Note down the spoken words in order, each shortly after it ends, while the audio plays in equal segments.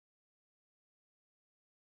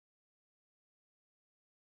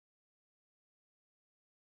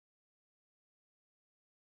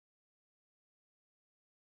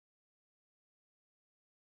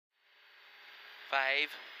5,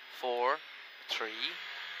 4, 3,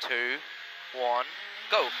 2, 1,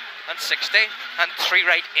 go. And 60, and 3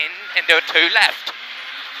 right into a 2 left.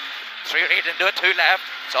 3 right into a 2 left.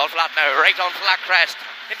 It's all flat now. Right on flat crest.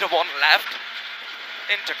 Into 1 left.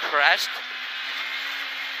 Into crest.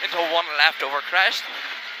 Into 1 left over crest.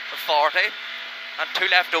 40. And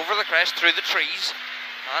 2 left over the crest through the trees.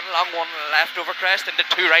 And along 1 left over crest into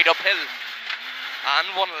 2 right uphill.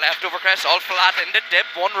 And 1 left over crest, all flat into dip.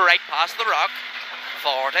 1 right past the rock.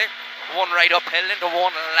 40. 1 right uphill into 1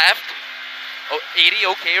 left. 80,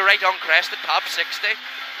 okay, right on crest at top. 60.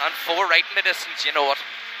 And 4 right in the distance, you know what.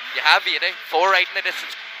 You have 80. 4 right in the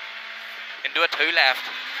distance. Into a 2 left.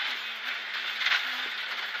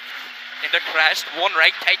 Into crest. 1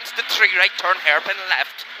 right, tightens to 3 right, turn hairpin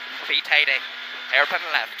left. Be tidy. Hairpin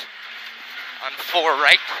left. And 4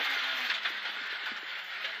 right.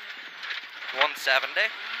 170.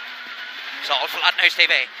 It's all flat now,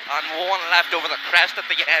 Stevie. And 1 left over the crest at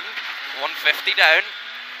the end. 150 down.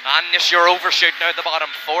 And this you're overshoot now at the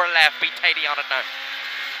bottom. 4 left, be tidy on it now.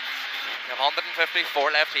 150,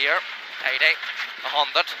 4 left here. Tidy.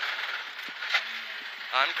 100.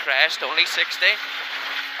 And crest, only 60.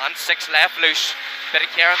 And 6 left, loose. Bit of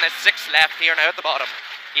care on this. 6 left here now at the bottom.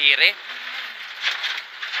 80.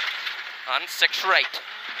 And 6 right.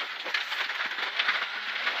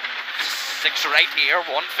 6 right here,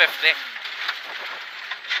 150.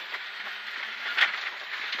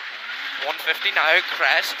 150 now,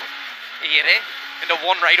 crest. 80. Into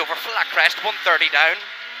 1 right over flat crest, 130 down.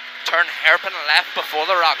 Turn hairpin left before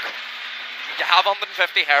the rock. You have 150,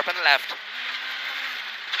 hairpin left.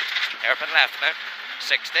 Hairpin left now.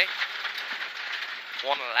 60.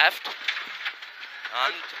 1 left.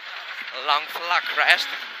 And along flat crest.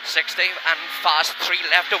 60 and fast 3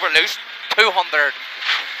 left over loose. 200.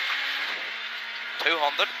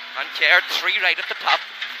 200 and care 3 right at the top.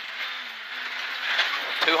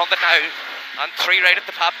 200 now and 3 right at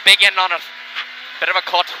the top. Big in on it. Bit of a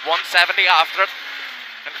cut. 170 after it.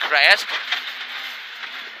 And crest.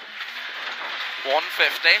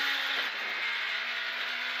 150.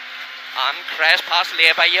 And crest past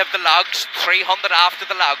lay-by. You have the logs. 300 after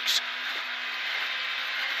the logs.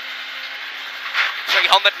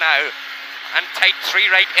 300 now. And tight 3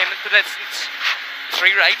 right in at the distance.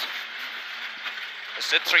 3 right.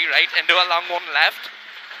 This is 3 right into a long 1 left.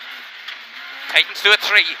 Tightens to a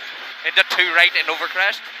 3. Into 2 right in over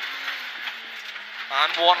crest.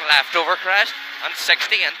 And 1 left over crest. And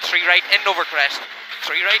 60 and 3 right in over crest.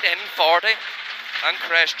 3 right in, 40. And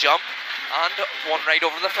crest jump. And 1 right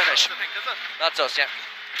over the finish. That's us, yeah.